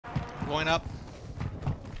Going up.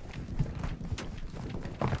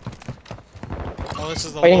 Oh, this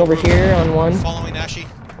is the Fighting over here on one. Following Ashy.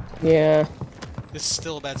 Yeah. This is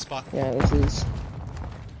still a bad spot. Yeah, this is.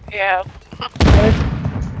 Yeah.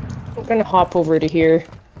 I'm gonna hop over to here.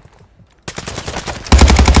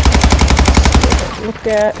 Look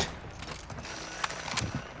at.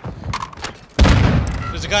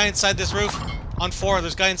 There's a guy inside this roof. On 4,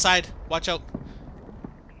 there's a guy inside. Watch out.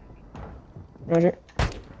 Roger.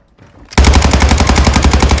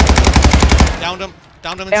 Downed him.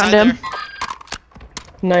 Downed him Downed inside him.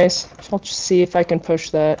 there. Nice. I'll just see if I can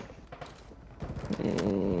push that. I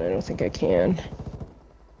don't think I can.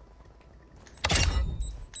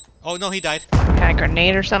 Oh no, he died. Kind of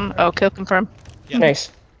grenade or something. Oh, kill confirm. Yeah.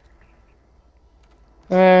 Nice.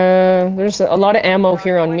 There's a lot of ammo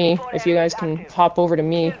here on me. If you guys can hop over to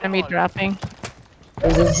me. Enemy dropping.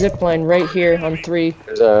 There's a zip line right here on 3.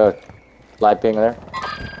 There's a live ping there.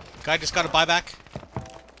 Guy just got a buyback.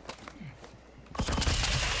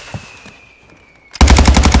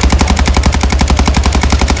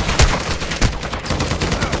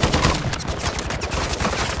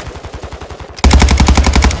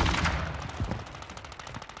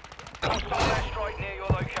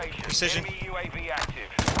 Precision.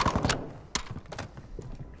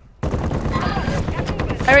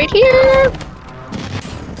 Right here.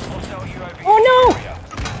 Oh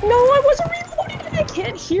no! No, I wasn't reloading and I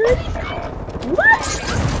can't hear anything. What?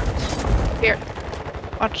 Here.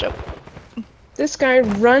 Watch out. This guy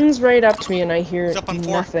runs right up to me and I hear He's up on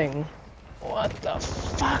 4. nothing. What the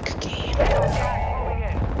fuck, game?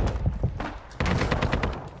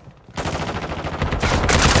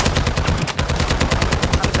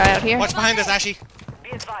 Guy out here. Watch behind us, Ashy. Be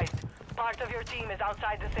advised, part of your team is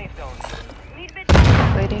outside the safe zone.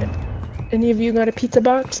 Waiting. Any of you got a pizza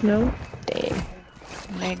box? No? Dang.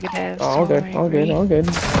 Negative. All good, all good, all good.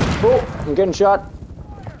 Oh, I'm getting shot.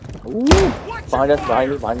 Ooh. Behind us,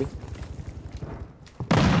 behind me.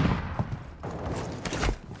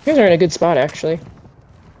 You guys are in a good spot, actually.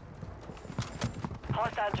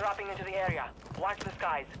 Hostiles dropping into the area. Watch the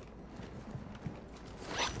skies.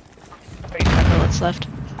 35 bullets left.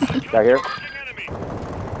 Back here.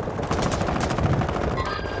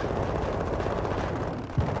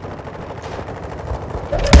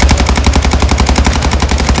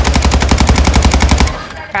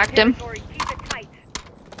 Cracked him.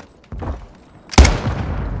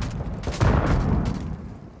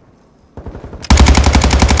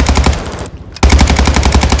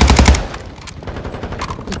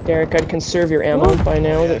 Derek, I'd conserve your ammo by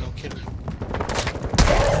now. Yeah, no kidding.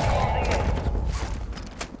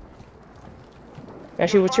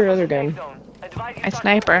 Actually, what's your other gun? My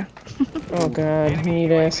sniper. Oh god, I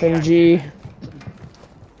need a SMG.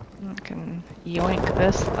 I can yoink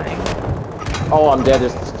this thing. Oh, I'm dead.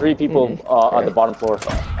 There's 3 people on the bottom floor.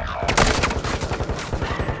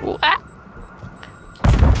 Ooh, ah.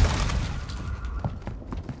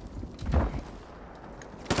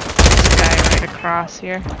 Guy right across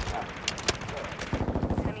here.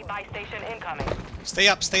 Enemy buy station incoming. Stay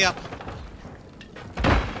up, stay up.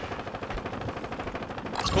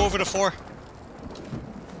 Let's go over to 4.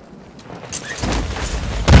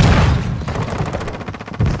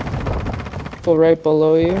 People right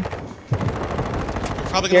below you.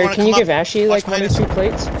 You're probably gonna Derek, want to can you come give up. Ashy Watch like 1 or behind 2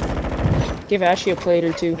 plates? Give Ashy a plate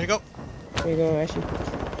or 2. There you go. There you go, Ashy. 10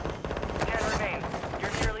 remain.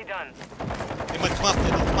 You're nearly done. They might come up,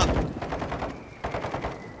 they might come up.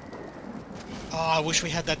 Oh, I wish we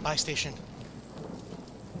had that buy station.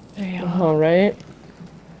 There you go. Alright.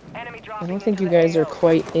 Enemy I dropping don't think into you the guys are AO.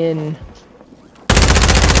 quite in.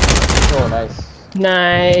 Oh, nice.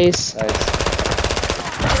 Nice. Nice.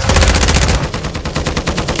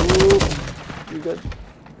 Ooh. You good?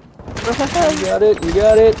 You got it, you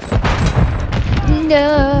got it.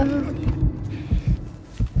 No.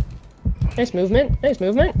 Nice movement, nice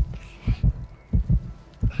movement.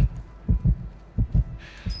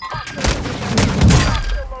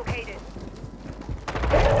 Located.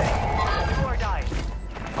 Do or die.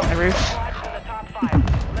 On the roof. Squad to the top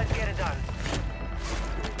 5. Let's get it done.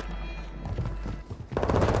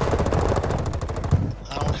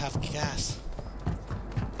 I don't have gas.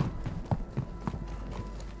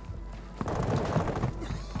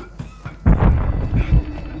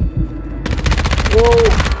 Whoa.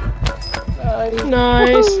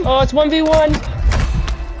 Nice. Oh, it's 1v1.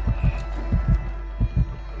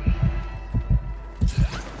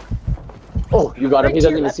 Oh, you got him. He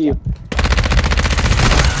doesn't even see you.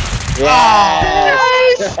 Yeah.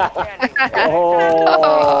 Nice.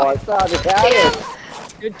 Oh, I thought he had it.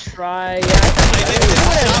 Good try. Yeah, I did if you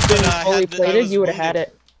would have stop, but been I fully had- I plated, was you would have had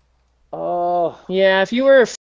wounded. it. Oh. Yeah, if you were